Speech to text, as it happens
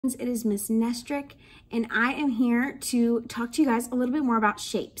It is Miss Nestrick, and I am here to talk to you guys a little bit more about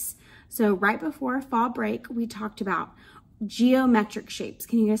shapes. So right before fall break, we talked about geometric shapes.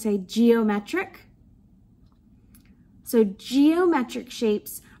 Can you guys say geometric? So geometric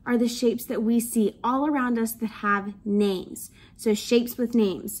shapes are the shapes that we see all around us that have names. So shapes with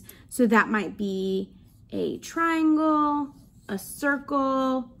names. So that might be a triangle, a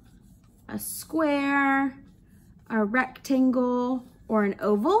circle, a square, a rectangle, or an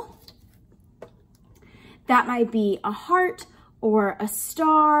oval. That might be a heart or a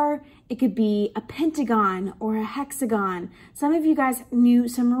star. It could be a pentagon or a hexagon. Some of you guys knew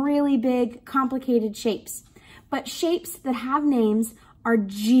some really big, complicated shapes. But shapes that have names are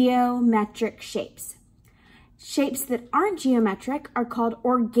geometric shapes. Shapes that aren't geometric are called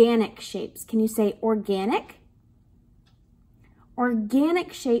organic shapes. Can you say organic?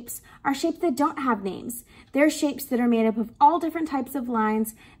 Organic shapes are shapes that don't have names. They're shapes that are made up of all different types of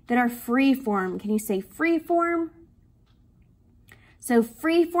lines that are free-form. Can you say free-form? So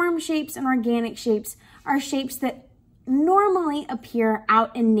free-form shapes and organic shapes are shapes that normally appear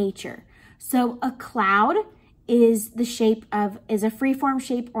out in nature. So a cloud is a free-form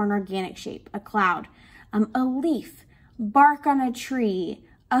shape or an organic shape, a cloud. A leaf, bark on a tree,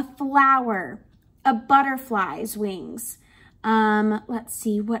 a flower, a butterfly's wings. Let's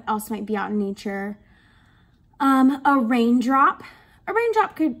see, what else might be out in nature? A raindrop. A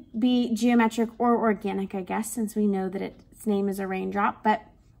raindrop could be geometric or organic, I guess, since we know that its name is a raindrop,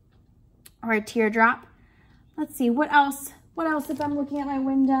 or a teardrop. Let's see, what else? What else if I'm looking at my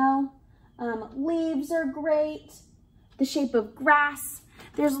window? Leaves are great. The shape of grass.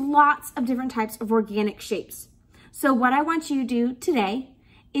 There's lots of different types of organic shapes. So what I want you to do today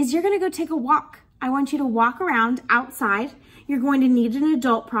is you're gonna go take a walk. I want you to walk around outside. You're going to need an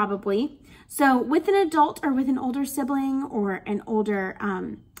adult probably. So with an adult or with an older sibling or an older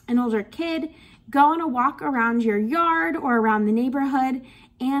kid, go on a walk around your yard or around the neighborhood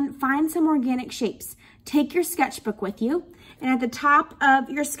and find some organic shapes. Take your sketchbook with you, and at the top of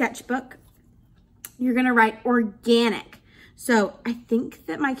your sketchbook, you're gonna write organic. So I think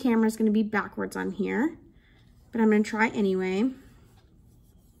that my camera is gonna be backwards on here, but I'm gonna try anyway.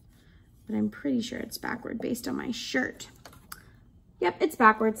 But I'm pretty sure it's backward based on my shirt. Yep, it's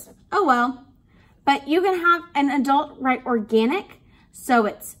backwards. Oh well. But you can have an adult write organic. So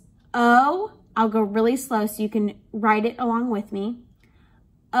it's O, I'll go really slow so you can write it along with me.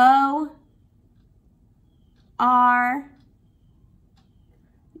 O, R,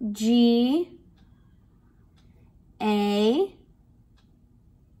 G, A,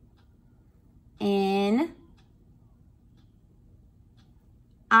 N,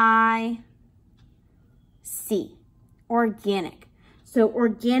 I, C, organic. So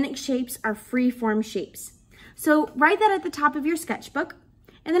organic shapes are free-form shapes. So write that at the top of your sketchbook,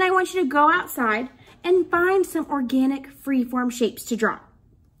 and then I want you to go outside and find some organic free-form shapes to draw.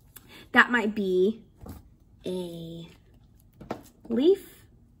 That might be a leaf.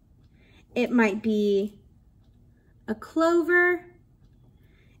 It might be a clover.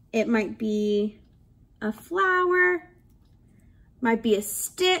 It might be a flower. Might be a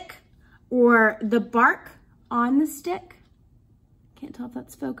stick or the bark on the stick. Can't tell if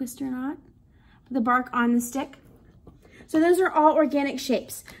that's focused or not. The bark on the stick. So those are all organic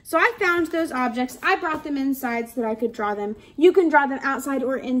shapes. So I found those objects. I brought them inside so that I could draw them. You can draw them outside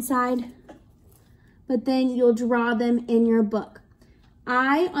or inside, but then you'll draw them in your book.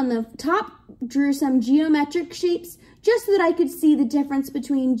 I, on the top, drew some geometric shapes just so that I could see the difference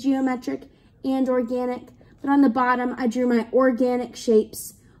between geometric and organic. But on the bottom, I drew my organic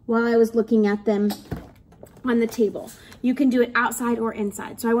shapes while I was looking at them on the table. You can do it outside or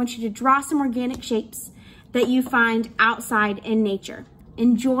inside. So I want you to draw some organic shapes that you find outside in nature.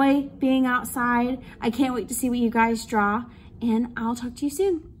 Enjoy being outside. I can't wait to see what you guys draw, and I'll talk to you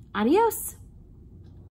soon. Adios.